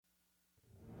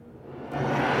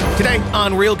Today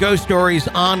on Real Ghost Stories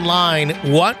Online,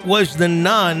 what was the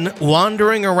nun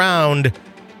wandering around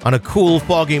on a cool,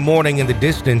 foggy morning in the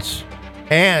distance?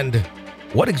 And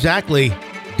what exactly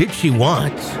did she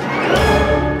want?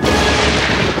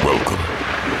 Welcome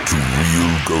to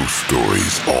Real Ghost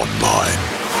Stories Online.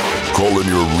 Call in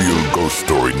your real ghost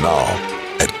story now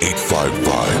at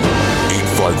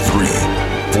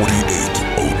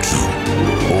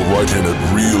 855-853-4802 or write in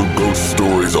at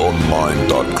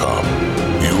realghoststoriesonline.com.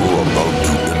 You are about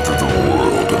to enter the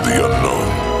world of the unknown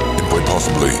and quite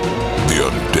possibly the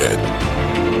undead.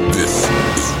 This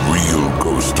is Real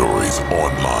Ghost Stories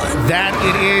Online. That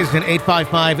it is, and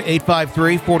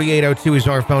 855-853-4802 is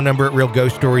our phone number at Real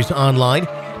Ghost Stories Online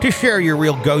to share your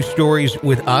real ghost stories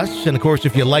with us. And of course,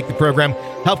 if you like the program,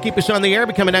 help keep us on the air,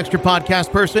 become an extra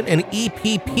podcast person, an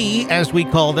EPP as we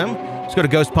call them. Just go to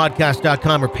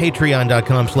ghostpodcast.com or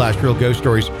patreon.com/Real Ghost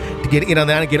Stories to get in on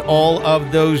that and get all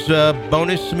of those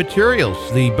bonus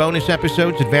materials, the bonus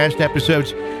episodes, advanced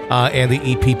episodes, and the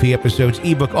EPP episodes,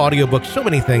 ebook, audiobook, so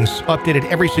many things updated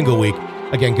every single week.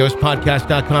 Again,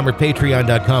 ghostpodcast.com or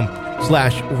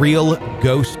patreon.com/Real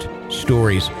Ghost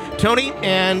Stories. Tony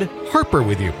and Harper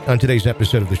with you on today's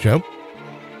episode of the show.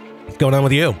 What's going on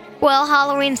with you? Well,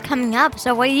 Halloween's coming up,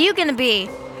 so what are you going to be?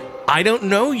 I don't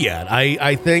know yet.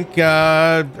 I think,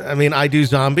 I do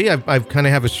zombie. I've kind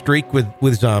of have a streak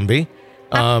with zombie.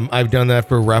 I've done that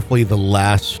for roughly the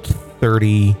last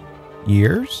 30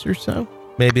 years or so,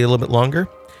 maybe a little bit longer.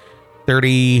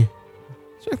 30,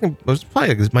 so I think it was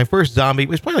probably my first zombie. It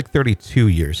was probably like 32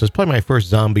 years. So it's probably my first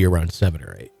zombie around 7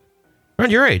 or 8.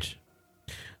 Around your age.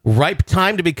 Ripe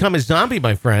time to become a zombie,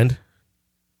 my friend.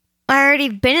 I already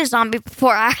been a zombie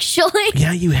before, actually.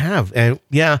 Yeah, you have. And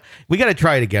yeah, we got to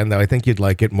try it again, though. I think you'd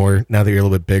like it more now that you're a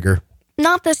little bit bigger.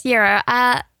 Not this year.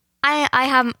 I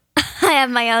have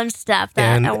my own stuff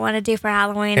that I want to do for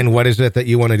Halloween. And what is it that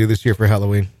you want to do this year for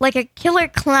Halloween? Like a killer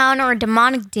clown or a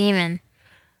demonic demon.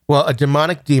 Well, a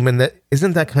demonic demon,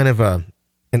 isn't that kind of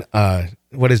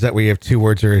what is that where you have two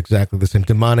words that are exactly the same?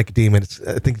 Demonic demon.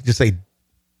 I think you just say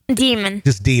demon.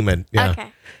 Just demon. Yeah. Okay.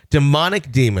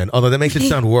 Demonic demon. Although that makes it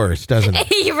sound worse, doesn't it?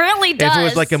 It really does. If it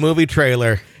was like a movie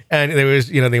trailer and there was,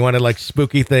 they wanted like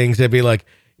spooky things, they'd be like,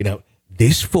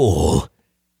 this fall,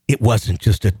 it wasn't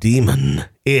just a demon.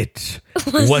 It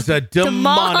was a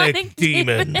demonic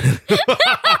demon.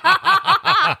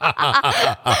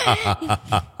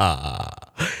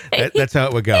 That's how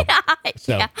it would go.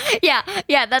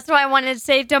 Yeah. That's why I wanted to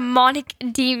say demonic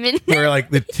demon. Where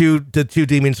like the two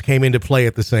demons came into play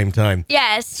at the same time.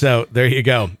 Yes. So there you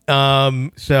go. I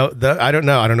don't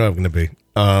know. I don't know what I'm going to be.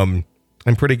 I'm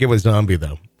pretty good with zombie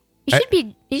though. You should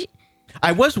be.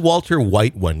 I was Walter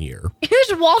White one year.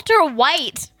 Who's Walter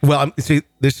White? Well, see,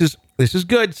 this is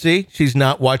good. See, she's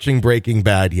not watching Breaking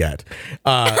Bad yet.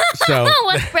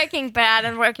 What's Breaking Bad,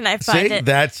 and where can I find it?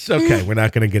 That's okay. We're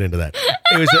not going to get into that.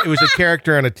 It was a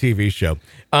character on a TV show.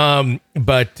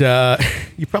 But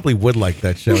you probably would like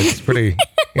that show. It's pretty.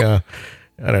 Yeah,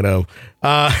 I don't know.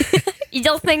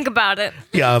 You'll think about it.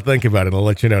 Yeah, I'll think about it. I'll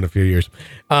let you know in a few years.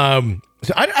 So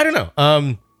I don't know.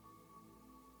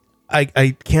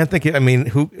 I can't think of,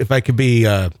 who, if I could be,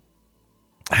 I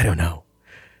don't know.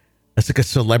 It's like a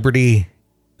celebrity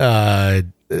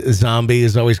zombie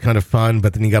is always kind of fun,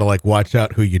 but then you got to like watch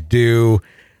out who you do.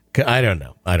 I don't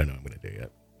know what I'm going to do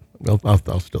yet.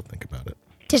 I'll still think about it.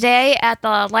 Today at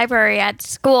the library at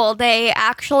school, they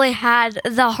actually had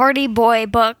the Hardy Boy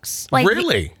books.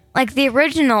 Really? Like the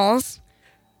originals.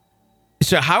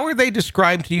 So how are they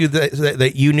described to you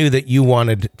that you knew that you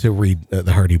wanted to read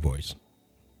the Hardy Boys?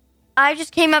 I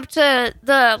just came up to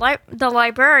the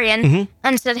librarian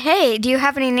and said, "Hey, do you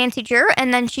have any Nancy Drew?"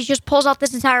 And then she just pulls out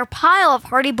this entire pile of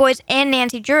Hardy Boys and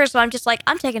Nancy Drew. So I'm just like,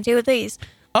 I'm taking 2 of these.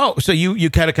 Oh, so you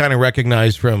kind of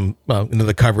recognize from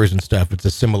the covers and stuff. It's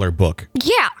a similar book.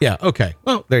 Yeah. Yeah. Okay.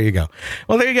 Well, there you go.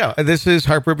 This is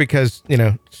Harper because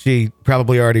she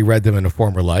probably already read them in a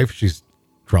former life. She's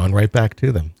drawn right back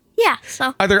to them. Yeah.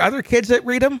 So are there other kids that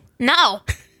read them? No.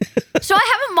 So I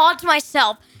have them all to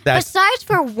myself. Besides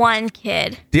for one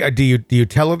kid. Do you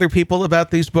tell other people about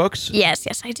these books? Yes,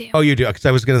 I do. Oh, you do? Because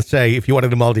I was going to say, if you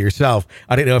wanted them all to yourself,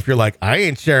 I didn't know if you're like, I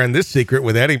ain't sharing this secret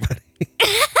with anybody.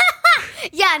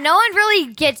 Yeah, no one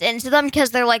really gets into them because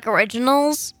they're like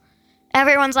originals.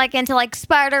 Everyone's like into like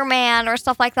Spider-Man or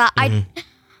stuff like that.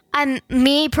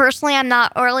 Me personally, I'm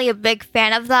not really a big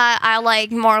fan of that. I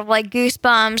like more of like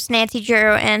Goosebumps, Nancy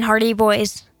Drew, and Hardy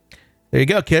Boys. There you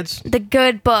go, kids. The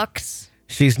good books.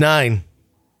 She's 9.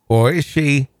 Or is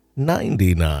she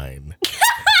 99? Oh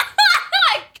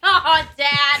my God,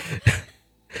 Dad.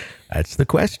 That's the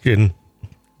question.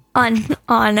 On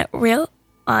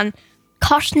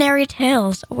Cautionary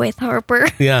tales with Harper.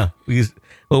 Yeah,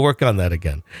 we'll work on that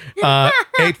again.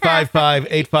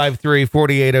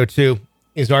 855-853-4802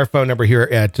 is our phone number here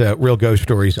at Real Ghost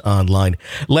Stories Online.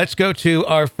 Let's go to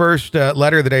our first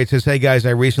letter of the day. It says, hey guys, I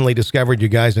recently discovered you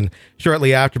guys and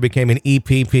shortly after became an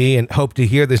EPP and hope to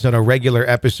hear this on a regular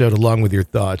episode along with your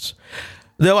thoughts.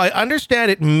 Though I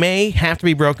understand it may have to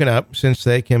be broken up since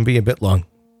they can be a bit long.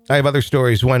 I have other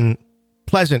stories, one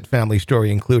pleasant family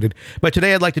story included, but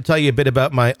today I'd like to tell you a bit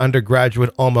about my undergraduate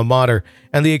alma mater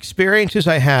and the experiences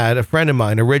I had, a friend of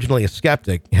mine, originally a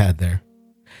skeptic, had there.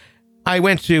 I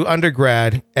went to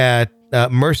undergrad at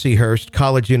Mercyhurst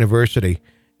College University.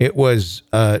 It was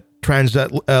a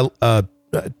transition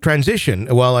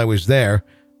while I was there.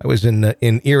 I was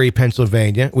in Erie,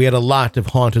 Pennsylvania. We had a lot of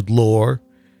haunted lore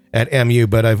at MU,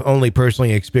 but I've only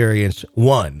personally experienced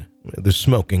one, the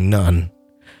smoking nun.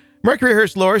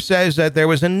 Mercyhurst lore says that there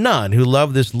was a nun who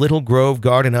loved this little grove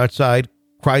garden outside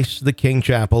Christ the King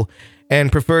Chapel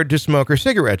and preferred to smoke her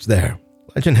cigarettes there.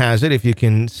 Legend has it, if you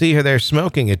can see her there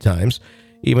smoking at times,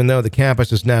 even though the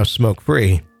campus is now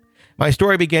smoke-free. My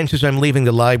story begins as I'm leaving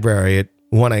the library at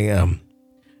 1 a.m.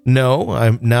 No,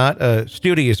 I'm not a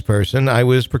studious person. I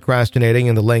was procrastinating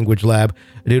in the language lab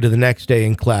due to the next day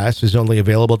in class is only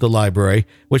available at the library,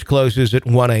 which closes at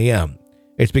 1 a.m.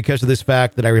 It's because of this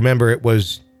fact that I remember it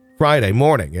was Friday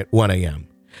morning at 1 a.m.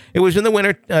 It was in the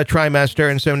winter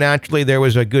trimester, and so naturally there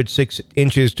was a good 6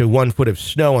 inches to 1 foot of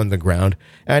snow on the ground,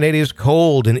 and it is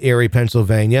cold in Erie,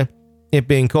 Pennsylvania. It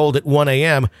being cold at 1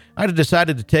 a.m., I had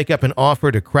decided to take up an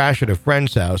offer to crash at a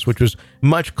friend's house, which was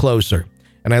much closer,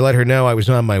 and I let her know I was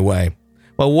on my way.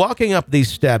 While walking up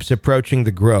these steps approaching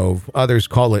the grove, others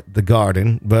call it the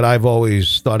garden, but I've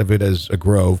always thought of it as a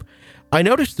grove, I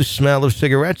noticed the smell of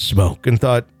cigarette smoke and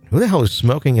thought, who the hell is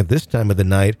smoking at this time of the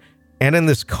night and in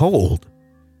this cold?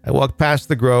 I walked past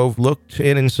the grove, looked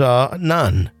in and saw a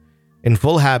nun in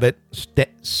full habit,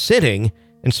 sitting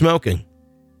and smoking.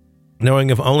 Knowing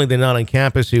of only the nun on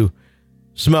campus who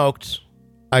smoked,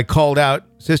 I called out,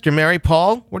 Sister Mary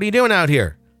Paul, what are you doing out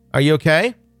here? Are you okay?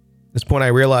 At this point, I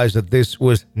realized that this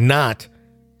was not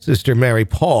Sister Mary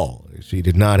Paul. She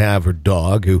did not have her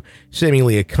dog, who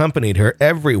seemingly accompanied her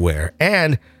everywhere.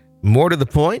 And, more to the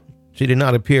point, she did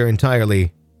not appear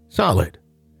entirely solid.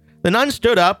 The nun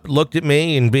stood up, looked at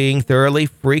me, and being thoroughly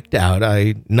freaked out,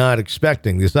 I not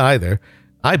expecting this either,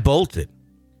 I bolted.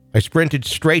 I sprinted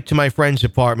straight to my friend's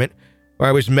apartment, where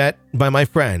I was met by my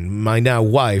friend, my now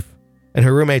wife, and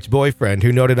her roommate's boyfriend,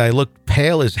 who noted I looked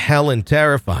pale as hell and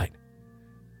terrified.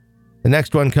 The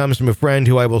next one comes from a friend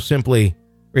who I will simply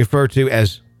refer to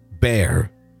as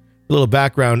Bear. A little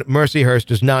background, Mercyhurst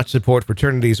does not support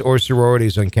fraternities or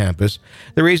sororities on campus.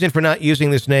 The reason for not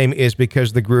using this name is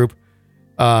because the group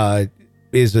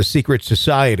is a secret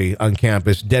society on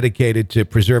campus dedicated to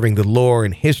preserving the lore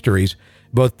and histories,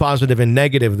 both positive and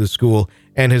negative, of the school,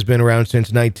 and has been around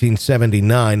since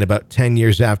 1979, about 10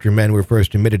 years after men were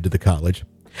first admitted to the college.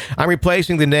 I'm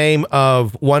replacing the name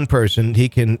of one person. He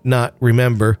cannot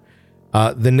remember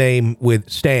the name with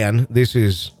Stan. This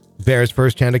is Bear's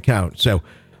first-hand account. So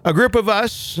a group of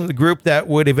us, the group that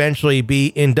would eventually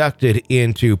be inducted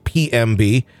into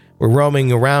PMB, were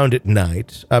roaming around at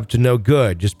night, up to no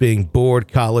good, just being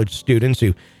bored college students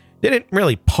who didn't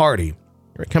really party.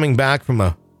 They were coming back from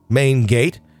a main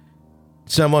gate.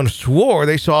 Someone swore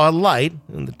they saw a light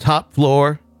on the top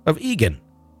floor of Egan,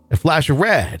 a flash of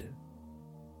red.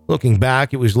 Looking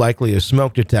back, it was likely a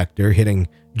smoke detector hitting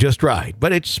just right,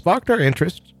 but it sparked our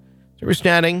interest. So we're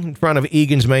standing in front of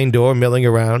Egan's main door, milling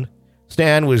around.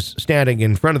 Stan was standing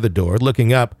in front of the door,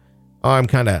 looking up, arm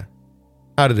kind of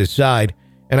out of his side,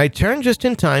 and I turned just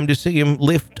in time to see him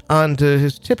lift onto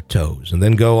his tiptoes and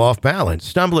then go off balance,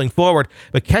 stumbling forward,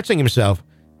 but catching himself.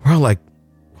 We're all like,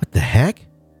 what the heck?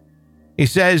 He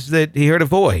says that he heard a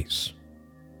voice,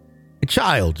 a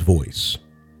child's voice,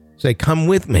 say, come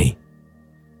with me.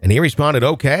 And he responded,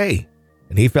 okay.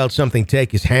 And he felt something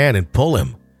take his hand and pull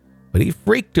him. But he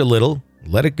freaked a little,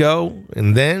 let it go,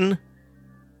 and then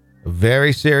a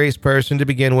very serious person to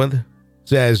begin with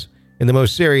says, in the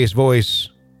most serious voice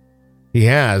he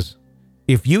has,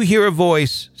 if you hear a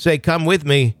voice say, come with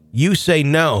me, you say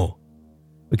no.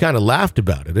 We kind of laughed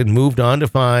about it and moved on to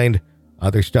find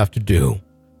other stuff to do.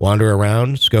 Wander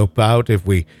around, scope out if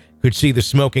we could see the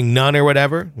smoking nun or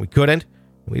whatever. We couldn't.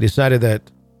 We decided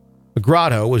that the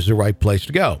grotto was the right place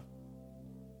to go.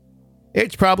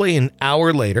 It's probably an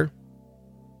hour later.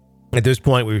 At this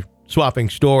point, we're swapping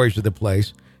stories of the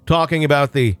place, talking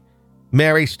about the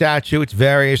Mary statue, its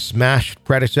various smashed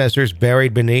predecessors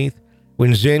buried beneath.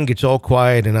 When Zinn gets all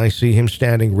quiet and I see him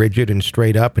standing rigid and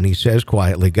straight up, and he says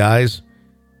quietly, guys,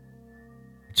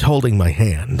 it's holding my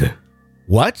hand.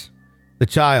 What? The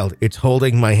child, it's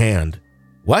holding my hand.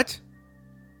 What?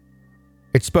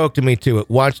 It spoke to me too. It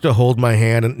wants to hold my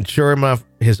hand, and sure enough,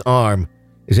 his arm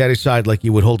is at his side like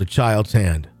you would hold a child's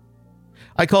hand.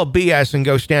 I call BS and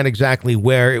go stand exactly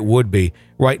where it would be,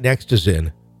 right next to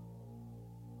Zin.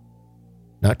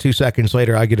 Not 2 seconds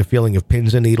later, I get a feeling of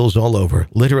pins and needles all over,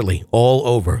 literally all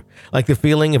over, like the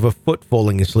feeling of a foot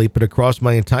falling asleep, but across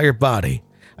my entire body.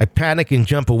 I panic and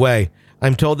jump away.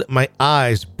 I'm told that my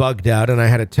eyes bugged out and I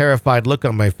had a terrified look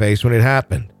on my face when it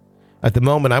happened. At the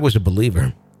moment, I was a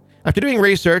believer. After doing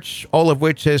research, all of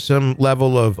which has some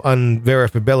level of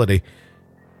unverifiability,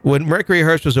 when Mercury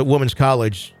Hearst was at women's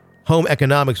college, home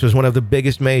economics was one of the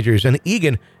biggest majors, and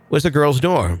Egan was the girls'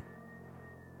 dorm.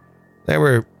 There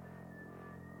were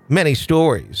many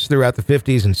stories throughout the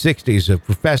 50s and 60s of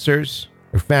professors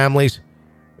or families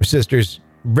or sisters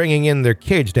bringing in their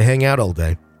kids to hang out all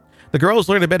day. The girls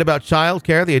learned a bit about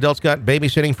childcare. The adults got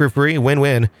babysitting for free,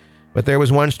 win-win. But there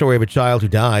was one story of a child who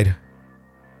died.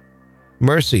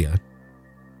 Mercia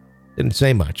didn't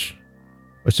say much.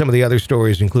 But some of the other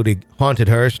stories, including Haunted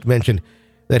Hearst, mentioned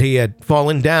that he had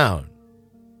fallen down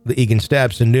the Egan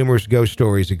steps, and numerous ghost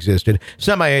stories existed.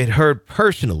 Some I had heard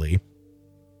personally,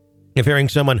 of hearing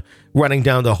someone running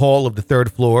down the hall of the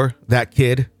third floor, that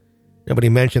kid. Nobody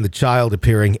mentioned the child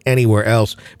appearing anywhere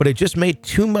else, but it just made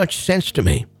too much sense to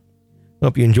me.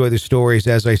 Hope you enjoy the stories.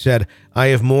 As I said, I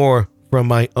have more from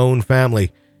my own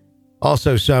family.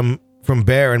 Also some from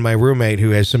Bear and my roommate,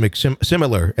 who has some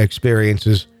similar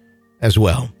experiences as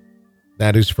well.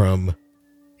 That is from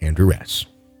Andrew S.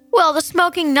 Well, the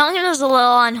smoking nun is a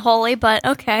little unholy, but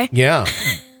okay. Yeah.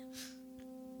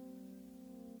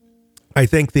 I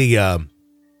think the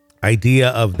idea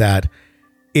of that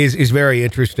is very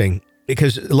interesting,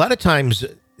 because a lot of times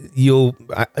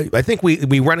I think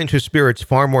we run into spirits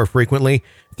far more frequently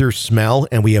through smell,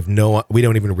 and we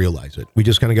don't even realize it. We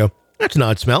just kind of go, that's an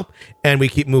odd smell, and we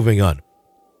keep moving on.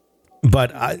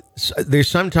 But there's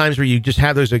some times where you just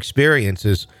have those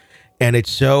experiences, and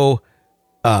it's so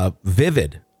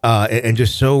vivid and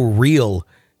just so real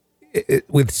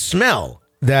with smell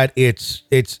that it's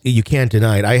you can't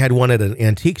deny it. I had one at an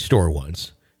antique store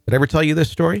once. Did I ever tell you this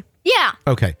story? Yeah.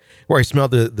 Okay. Where I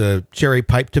smelled the cherry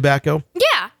pipe tobacco.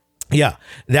 Yeah. Yeah.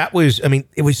 That was,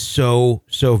 it was so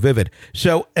vivid.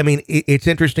 So, it's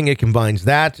interesting. It combines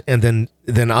that and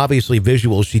then obviously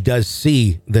visuals. She does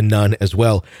see the nun as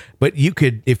well. But you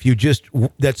could, if you just,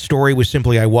 that story was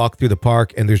simply, I walk through the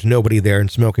park and there's nobody there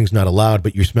and smoking's not allowed,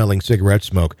 but you're smelling cigarette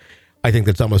smoke. I think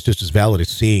that's almost just as valid as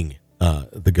seeing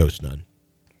the ghost nun.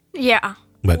 Yeah.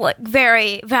 But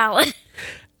very valid.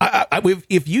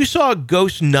 If you saw a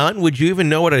ghost nun, would you even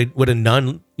know what a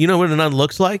nun? You know what a nun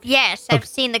looks like? Yes, I've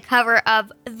seen the cover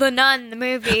of The Nun, the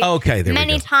movie. Okay, there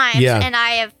many we go. times, Yeah. and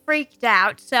I have freaked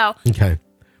out. So okay.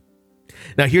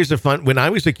 Now here's the fun. When I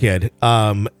was a kid,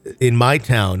 in my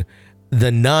town,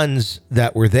 the nuns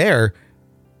that were there,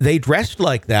 they dressed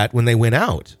like that when they went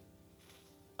out.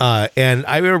 And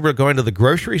I remember going to the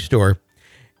grocery store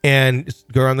and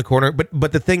go around the corner.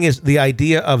 But the thing is, the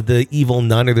idea of the evil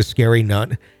nun or the scary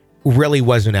nun really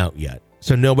wasn't out yet.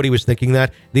 So nobody was thinking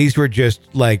that. These were just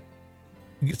it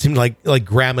seemed like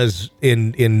grandmas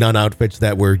in nun outfits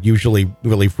that were usually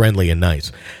really friendly and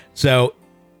nice. So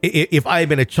if I had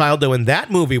been a child, though, and that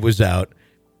movie was out,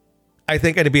 I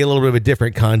think it'd be a little bit of a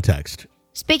different context.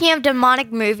 speaking of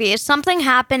demonic movies, something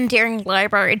happened during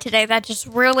library today that just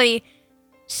really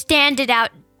standed out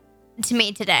to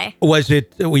me today. Was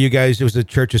it, it was the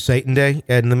Church of Satan Day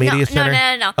in the media center?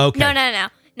 No. Okay.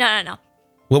 No.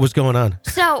 What was going on?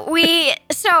 So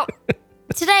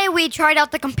today we tried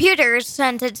out the computers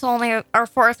since it's only our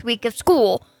fourth week of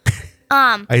school.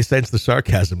 I sense the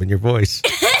sarcasm in your voice.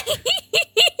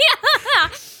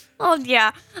 Oh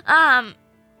yeah.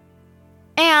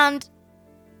 And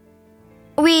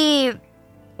we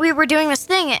were doing this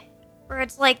thing where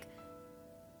it's like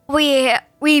we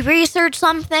research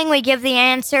something, we give the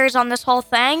answers on this whole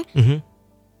thing. Mm-hmm.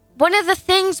 One of the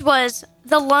things was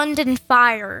the London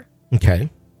Fire. Okay.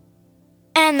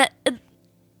 And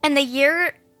the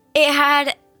year, it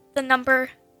had the number...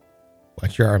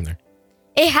 Watch your arm there.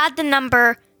 It had the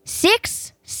number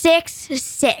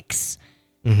 666.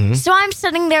 Mm-hmm. So I'm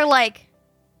sitting there like,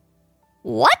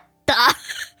 what the...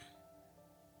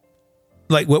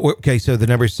 Like, what? Okay, so the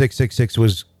number 666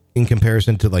 was in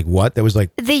comparison to like what? That was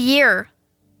like... The year.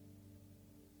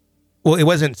 Well, it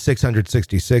wasn't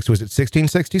 666. Was it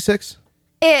 1666?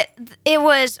 It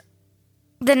was...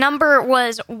 The number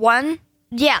was 1...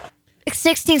 Yeah,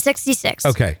 1666.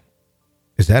 Okay.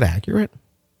 Is that accurate?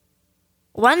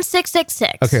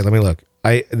 1666. Okay, let me look.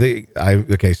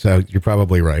 Okay, so you're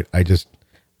probably right. I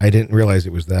didn't realize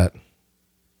it was that.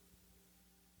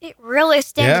 It really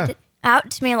stands out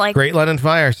to me like... Great London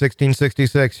Fire,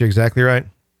 1666. You're exactly right.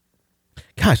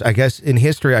 Gosh, I guess in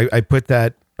history, I put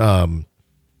that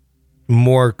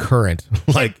more current,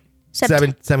 like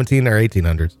 17 or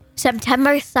 1800s.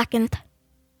 September 2nd.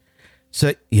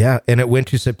 So, yeah, and it went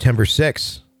to September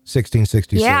 6th,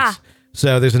 1666. Yeah.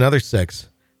 So there's another 6.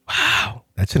 Wow,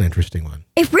 that's an interesting one.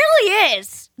 It really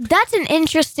is. That's an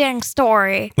interesting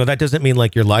story. Well, that doesn't mean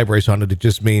like your library's on it. It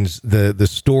just means the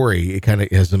story, it kind of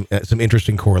has some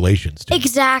interesting correlations to it.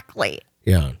 Exactly.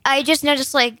 Yeah. I just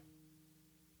noticed, like,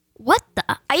 what the?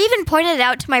 I even pointed it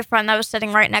out to my friend that was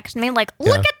sitting right next to me, like,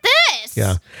 look at this.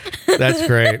 Yeah, that's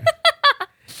great.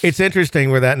 It's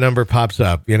interesting where that number pops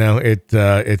up. You know,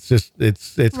 it's just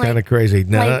like, kind of crazy.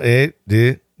 No, like,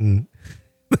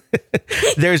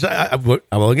 there's. I'm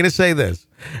only going to say this.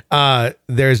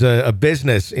 There's a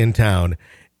business in town,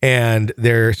 and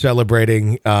they're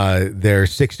celebrating their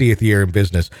 60th year in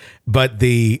business. But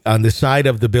on the side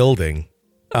of the building,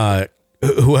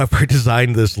 whoever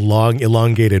designed this long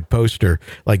elongated poster,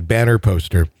 like banner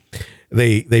poster,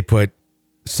 they put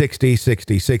 60,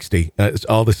 60, 60,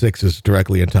 all the sixes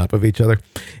directly on top of each other.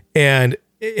 And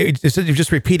it's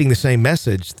just repeating the same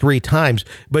message 3 times.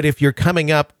 But if you're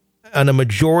coming up on a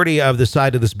majority of the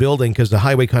side of this building, because the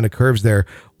highway kind of curves there,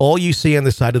 all you see on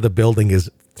the side of the building is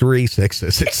 3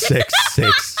 6s. It's 6,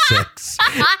 6, 6.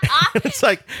 It's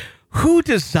like, who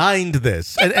designed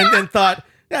this? And then thought,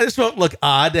 yeah, this won't look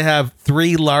odd to have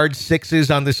 3 large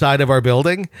 6s on the side of our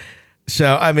building.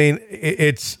 So, I mean,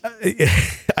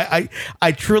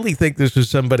 I truly think this was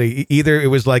somebody, either it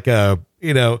was like hey,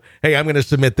 I'm going to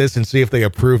submit this and see if they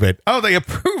approve it. Oh, they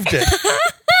approved it.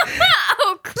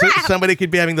 Oh, crap. So somebody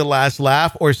could be having the last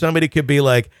laugh, or somebody could be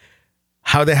like,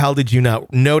 how the hell did you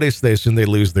not notice this? And they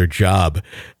lose their job.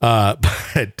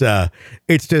 But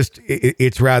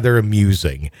it's rather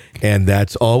amusing. And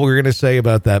that's all we're going to say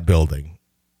about that building.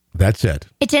 That's it.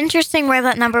 It's interesting where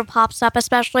that number pops up,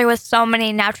 especially with so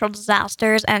many natural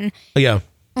disasters and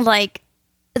like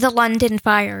the London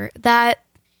fire. That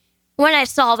when I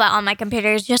saw that on my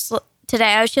computer just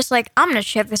today, I was just like, I'm going to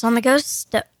share this on the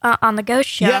ghost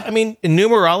show. Yeah, I mean,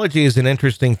 numerology is an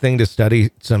interesting thing to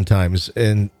study sometimes,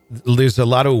 and there's a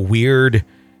lot of weird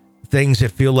things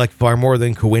that feel like far more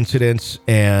than coincidence,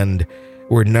 and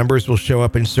where numbers will show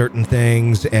up in certain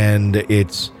things, and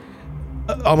it's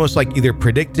almost like either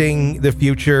predicting the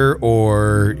future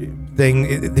or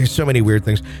there's so many weird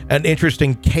things. An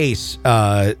interesting case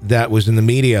that was in the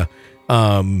media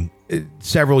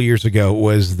several years ago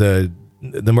was the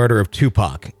murder of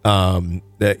Tupac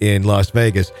in Las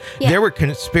Vegas. Yeah. There were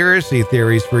conspiracy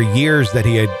theories for years that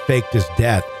he had faked his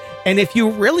death. And if you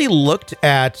really looked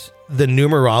at the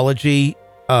numerology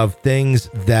of things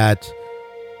that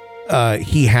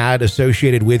he had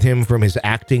associated with him, from his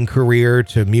acting career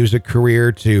to music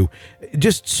career to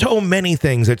just so many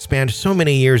things that spanned so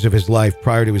many years of his life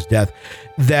prior to his death,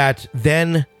 that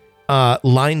then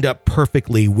lined up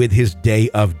perfectly with his day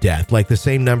of death. Like the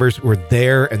same numbers were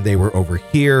there and they were over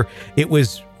here. It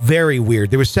was very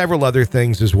weird. There were several other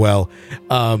things as well.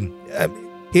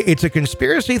 It's a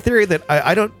conspiracy theory that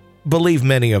I don't believe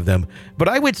many of them, but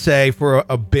I would say for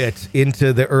a bit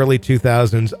into the early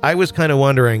 2000s, I was kind of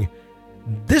wondering,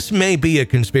 this may be a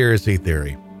conspiracy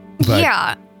theory. But,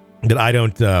 yeah. But I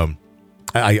don't,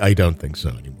 I don't think so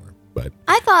anymore. But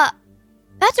I thought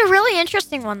that's a really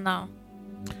interesting one, though.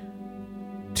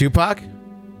 Tupac?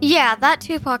 Yeah, that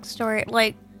Tupac story,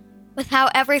 like with how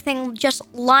everything just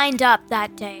lined up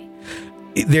that day.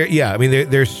 I mean,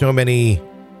 there's so many.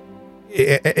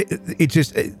 It's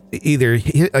just either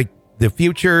like the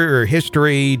future or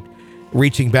history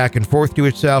reaching back and forth to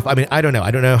itself. I mean, I don't know.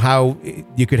 I don't know how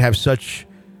you could have such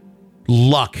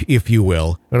luck, if you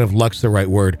will. I don't know if luck's the right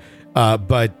word.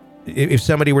 But if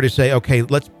somebody were to say, okay,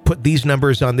 let's put these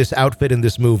numbers on this outfit in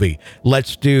this movie,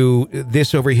 let's do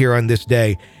this over here on this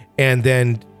day, and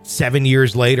then 7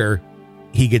 years later,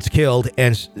 he gets killed,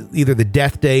 and either the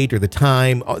death date or the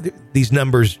time, these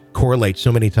numbers correlate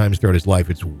so many times throughout his life.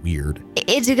 It's weird.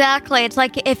 It's exactly. It's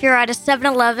like if you're at a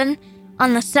 7-Eleven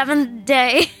on the 7th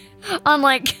day, on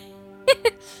like...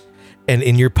 and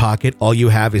in your pocket, all you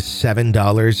have is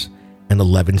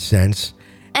 $7.11.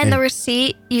 And the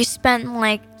receipt, you spent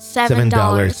like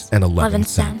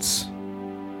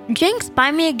 $7.11. Jinx, buy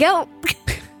me a goat.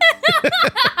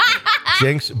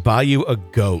 Jinx, buy you a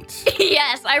goat.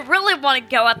 Yes, I really want to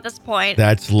go at this point.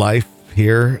 That's life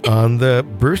here on the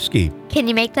Brewski. Can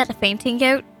you make that a fainting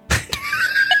goat?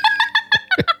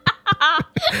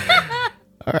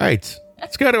 All right.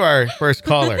 Let's go to our first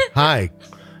caller. Hi.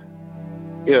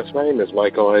 Yes, my name is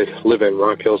Michael. I live in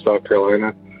Rock Hill, South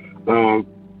Carolina. A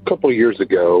couple of years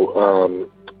ago,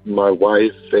 my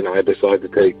wife and I decided to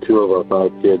take 2 of our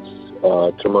 5 kids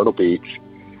to Myrtle Beach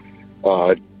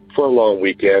for a long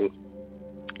weekend.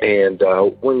 And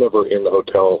we're never in the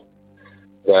hotel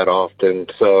that often,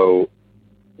 so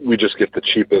we just get the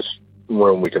cheapest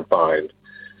room we can find.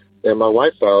 And my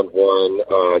wife found one,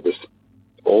 this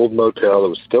old motel. It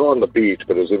was still on the beach,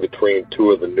 but it was in between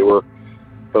 2 of the newer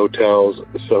hotels.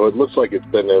 So it looks like it's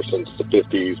been there since the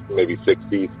 50s, maybe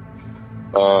 60s.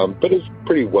 But it's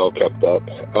pretty well kept up.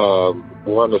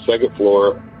 We're on the 2nd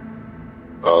floor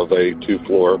of a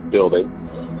 2-floor building.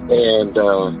 And,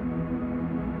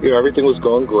 everything was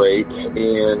going great.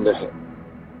 And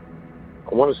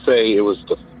I want to say it was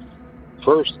the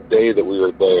first day that we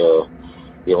were there.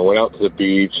 Went out to the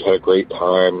beach, had a great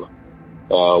time.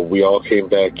 We all came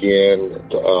back in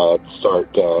to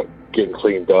start getting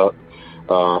cleaned up.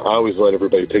 I always let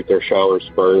everybody take their showers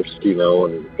first,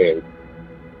 and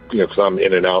because I'm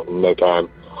in and out in no time.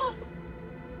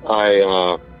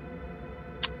 I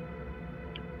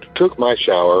took my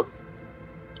shower,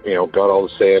 got all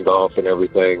the sand off and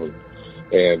everything,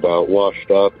 and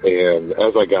washed up. And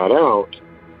as I got out,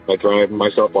 I dried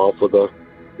myself off with a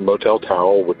motel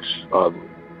towel, which are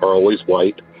always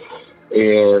white.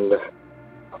 And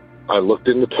I looked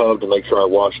in the tub to make sure I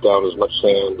washed down as much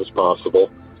sand as possible.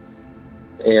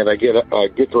 And I get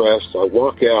dressed. I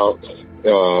walk out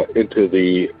into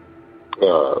the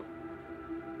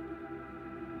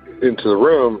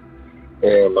room,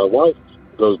 and my wife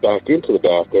goes back into the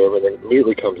bathroom and then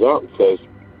immediately comes out and says,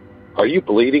 "Are you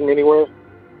bleeding anywhere?"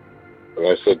 And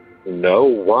I said, "No,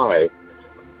 why?"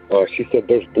 She said,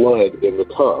 "There's blood in the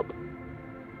tub."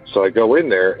 So I go in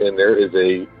there, and there is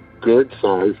a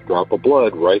good-sized drop of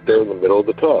blood right there in the middle of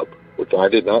the tub, which I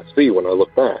did not see when I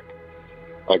looked back.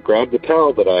 I grabbed the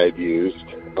towel that I had used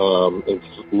and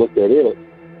looked at it,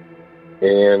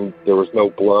 and there was no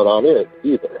blood on it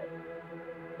either.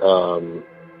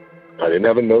 I didn't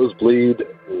have a nosebleed,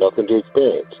 nothing to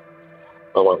experience.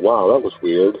 I went, wow, that was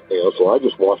weird. So I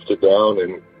just washed it down,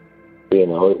 and,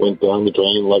 it went down the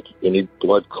drain like any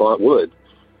blood clot would.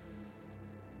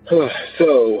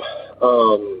 So,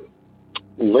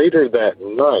 later that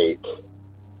night,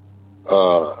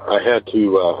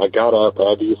 I got up, I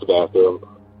had to use the bathroom.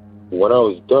 When I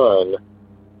was done,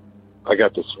 I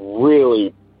got this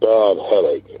really bad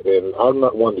headache, and I'm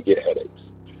not one to get headaches.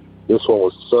 This one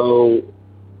was so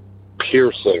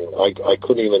piercing, I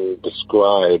couldn't even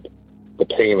describe the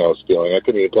pain I was feeling. I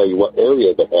couldn't even tell you what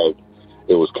area of the head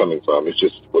it was coming from. It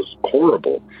just was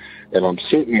horrible. And I'm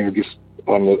sitting here just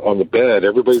on the bed,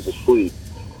 everybody's asleep,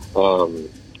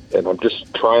 and I'm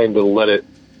just trying to let it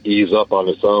ease up on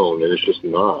its own, and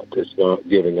it's not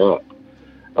giving up.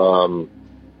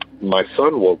 My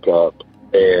son woke up,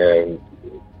 and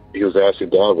he was asking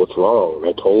Dad, what's wrong? And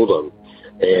I told him,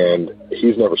 and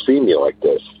he's never seen me like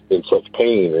this, in such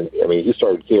pain, and he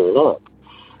started tearing up.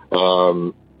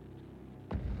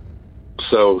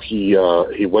 So he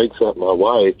wakes up my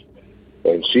wife,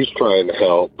 and she's trying to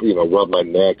help, rub my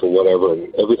neck or whatever,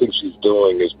 and everything she's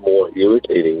doing is more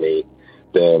irritating me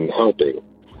than helping.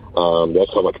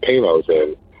 That's how much pain I was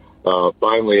in.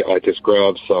 Finally, I just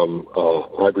grabbed some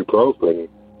ibuprofen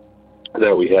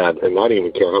that we had, and I didn't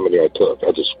even care how many I took.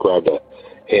 I just grabbed a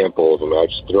handful of them. I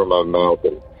just threw them in my mouth,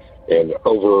 and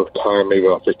over time, maybe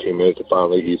about 15 minutes, it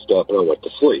finally eased up, and I went to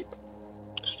sleep.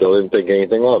 Still didn't think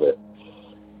anything of it.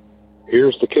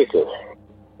 Here's the kicker.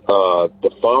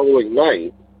 The following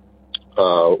night,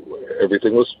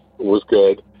 everything was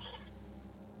good.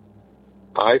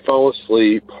 I fall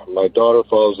asleep. My daughter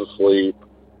falls asleep.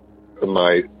 And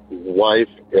my wife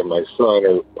and my son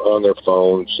are on their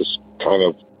phones, just kind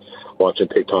of watching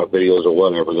TikTok videos or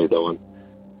whatever they're doing.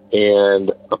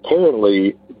 And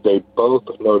apparently, they both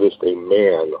noticed a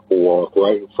man walk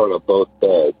right in front of both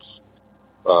beds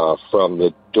from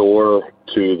the door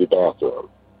to the bathroom.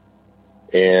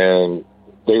 And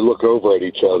they look over at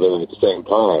each other at the same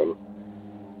time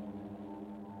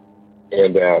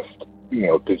and asked,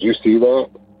 did you see that?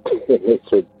 And they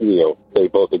said, they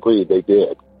both agreed they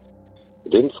did. It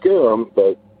didn't scare them,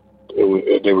 but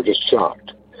they were just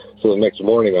shocked. So the next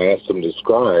morning, I asked them to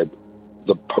describe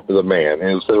the man.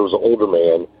 And so it was an older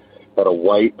man, had a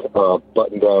white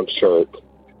button-down shirt,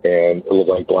 and it looked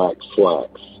like black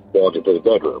slacks, walked into the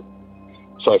bedroom.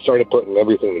 So I started putting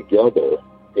everything together.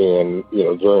 And,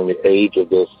 during the age of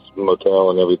this motel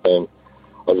and everything,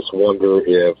 I just wonder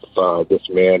if this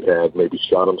man had maybe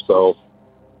shot himself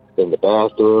in the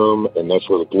bathroom, and that's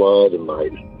where the blood and my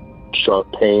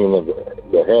sharp pain of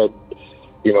the head,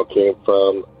 came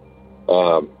from.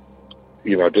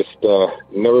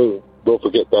 Never will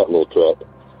forget that little trip.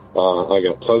 I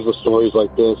got tons of stories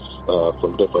like this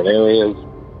from different areas.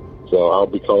 So I'll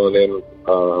be calling in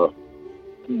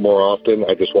more often.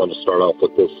 I just wanted to start off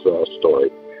with this story.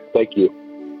 Thank you.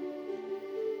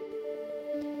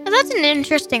 That's an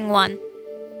interesting one.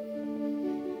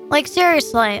 Like,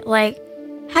 seriously, like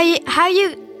how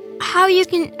you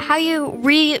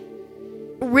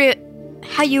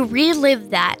relive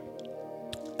that.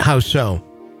 How so?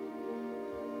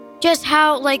 Just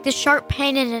how, like, the sharp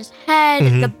pain in his head,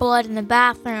 Mm-hmm. the blood in the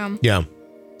bathroom. Yeah.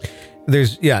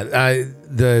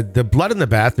 The blood in the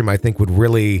bathroom, I think,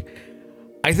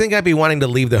 I think I'd be wanting to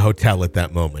leave the hotel at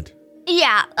that moment.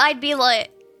 Yeah, I'd be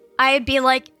like,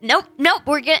 nope,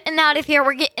 we're getting out of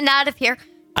here.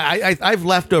 I've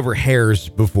left over hairs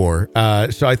before,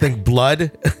 so I think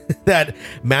blood that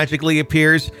magically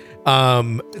appears,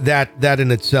 that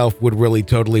in itself would really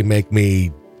totally make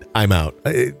me, I'm out.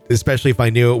 Especially if I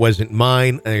knew it wasn't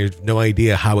mine. I have no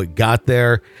idea how it got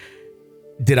there.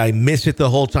 Did I miss it the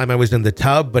whole time I was in the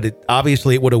tub? But it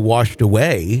would have washed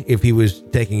away if he was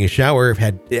taking a shower, if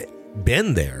had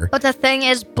been there. But the thing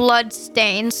is, blood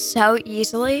stains so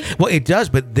easily. Well, it does,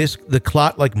 but the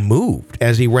clot like moved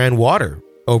as he ran water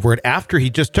over it after he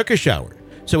just took a shower.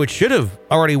 So it should have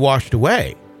already washed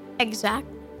away.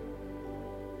 Exactly.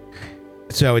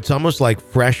 So it's almost like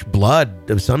fresh blood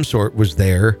of some sort was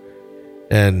there.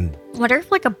 And Wonder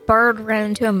if, like, a bird ran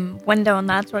into a window and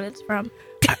that's what it's from.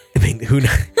 I mean, who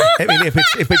knows? I mean,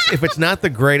 if it's not the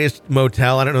greatest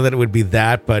motel, I don't know that it would be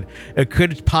that, but it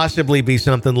could possibly be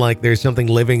something like there's something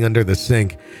living under the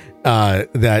sink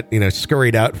that,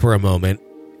 scurried out for a moment,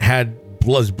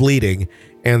 was bleeding,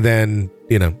 and then,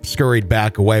 scurried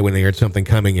back away when they heard something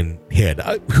coming and hid.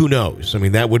 Who knows? I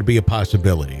mean, that would be a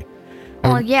possibility.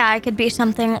 Well, yeah, it could be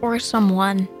something or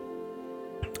someone.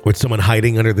 With someone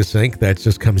hiding under the sink that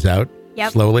just comes out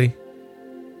slowly?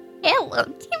 Hello,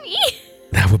 Timmy.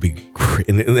 That would be great.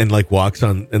 And then like walks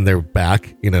on in their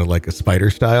back, like a spider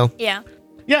style. Yeah.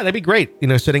 Yeah, that'd be great.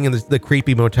 Sitting in the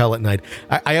creepy motel at night.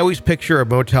 I always picture a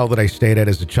motel that I stayed at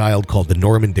as a child called the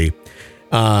Normandy,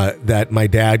 that my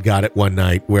dad got at one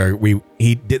night where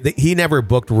he never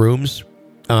booked rooms.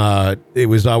 It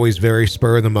was always very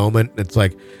spur of the moment. It's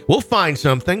like, we'll find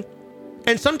something.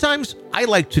 And sometimes I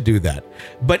like to do that,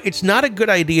 but it's not a good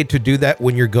idea to do that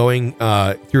when you're going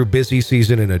through busy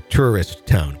season in a tourist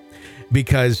town,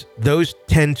 because those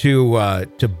tend to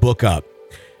book up.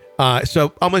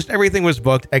 So almost everything was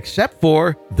booked except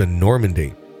for the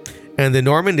Normandy. And the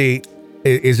Normandy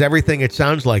is everything it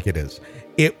sounds like it is.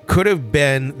 It could have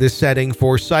been the setting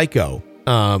for Psycho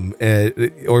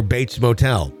or Bates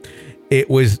Motel.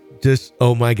 It was just,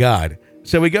 oh my God.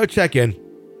 So we go check in,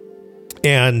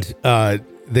 and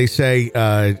they say,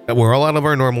 we're all out of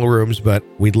our normal rooms, but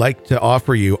we'd like to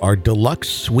offer you our deluxe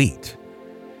suite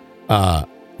for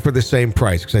the same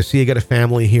price. Because I see you got a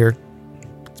family here.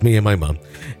 It's me and my mom.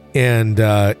 And is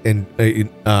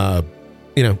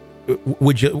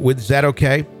that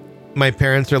okay? My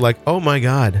parents are like, oh my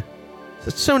God.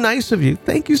 That's so nice of you.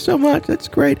 Thank you so much. That's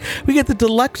great. We get the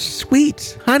deluxe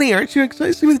suite. Honey, aren't you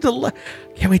excited to see the deluxe?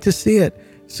 Can't wait to see it.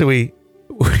 So we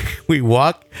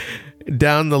walk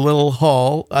down the little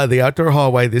hall, the outdoor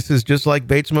hallway. This is just like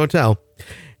Bates Motel.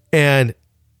 And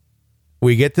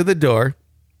we get to the door,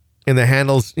 and the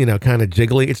handle's, kind of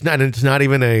jiggly. It's not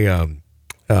even a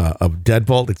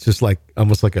deadbolt. It's just like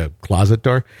almost like a closet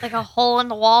door. Like a hole in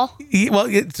the wall? Well,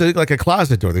 it's like a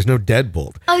closet door. There's no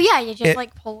deadbolt. Oh, yeah. You just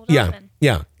pull it open.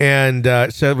 Yeah.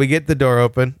 And so we get the door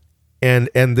open, and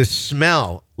the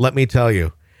smell, let me tell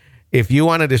you, if you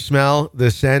wanted to smell the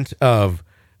scent of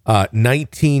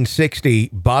 1960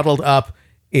 bottled up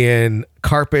in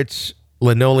carpets,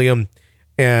 linoleum,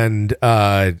 and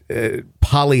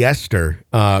polyester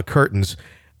curtains,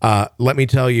 let me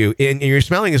tell you, and you're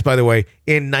smelling this, by the way,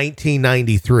 in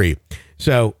 1993.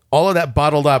 So all of that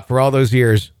bottled up for all those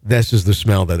years, this is the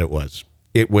smell that it was.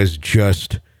 It was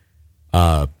just,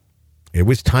 it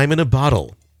was time in a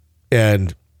bottle.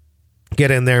 And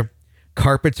get in there.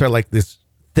 Carpets are like this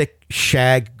thick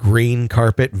shag green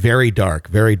carpet, very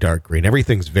dark green.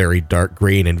 Everything's very dark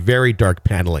green and very dark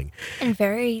paneling. And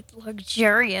very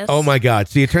luxurious. Oh my God.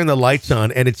 So you turn the lights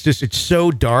on, and it's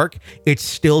so dark. It's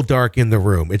still dark in the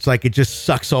room. It's like it just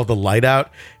sucks all the light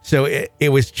out. So it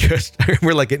was just, I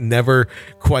remember like it never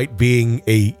quite being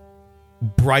a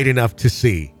bright enough to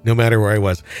see, no matter where I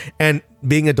was. And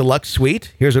being a deluxe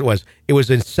suite, here's what it was. It was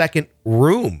a second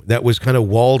room that was kind of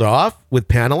walled off with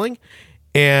paneling.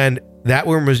 And that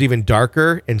room was even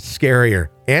darker and scarier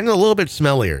and a little bit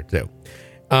smellier too.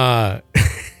 And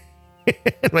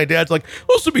my dad's like,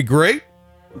 oh, this would be great.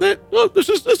 This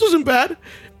isn't bad.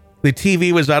 The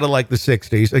TV was out of like the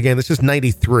 60s. Again, this is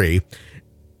 93.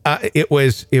 It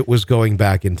was going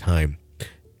back in time.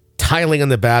 tiling in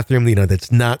the bathroom,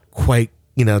 that's not quite,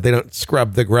 they don't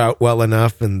scrub the grout well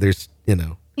enough, and there's,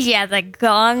 Yeah, the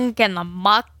gunk and the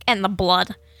muck and the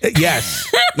blood. Yes.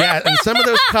 Yeah, and some of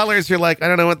those colors, you're like, I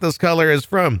don't know what this color is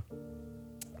from.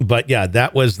 But yeah,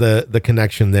 that was the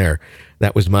connection there.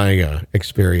 That was my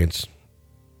experience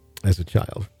as a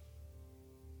child.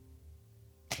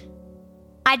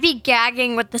 I'd be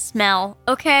gagging with the smell,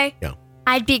 okay? Yeah.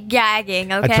 I'd be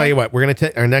gagging, okay? I tell you what, we're going to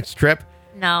take our next trip.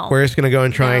 No. We're just going to go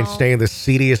and try and stay in the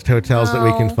seediest hotels that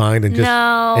we can find and just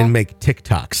and make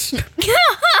TikToks.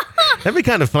 That'd be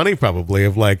kind of funny, probably,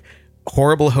 of like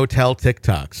horrible hotel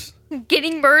TikToks.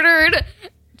 Getting murdered.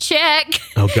 Check.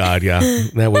 Oh, God, yeah.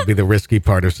 That would be the risky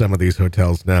part of some of these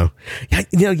hotels now.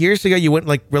 Yeah, years ago, you wouldn't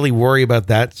like really worry about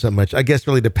that so much. I guess it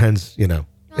really depends,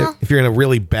 if you're in a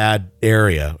really bad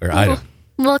area or I don't.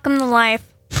 Welcome to life.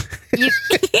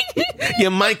 You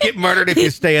might get murdered if you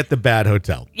stay at the bad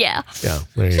hotel. Yeah. Yeah.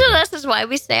 So this is why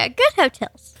we stay at good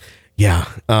hotels. Yeah.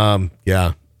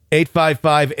 Yeah.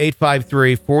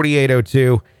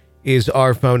 855-853-4802 is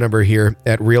our phone number here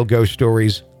at Real Ghost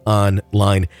Stories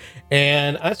Online.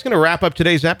 And that's going to wrap up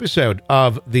today's episode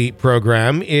of the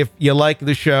program. If you like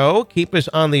the show, keep us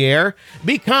on the air.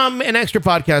 Become an extra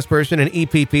podcast person, an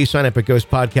EPP. Sign up at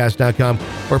ghostpodcast.com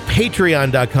or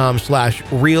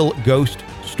patreon.com/Real Ghost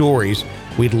Stories.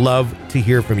 We'd love to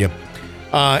hear from you.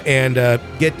 And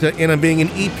get in on being an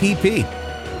EPP.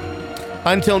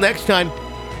 Until next time,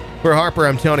 for Harper,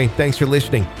 I'm Tony. Thanks for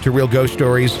listening to Real Ghost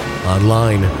Stories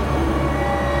Online.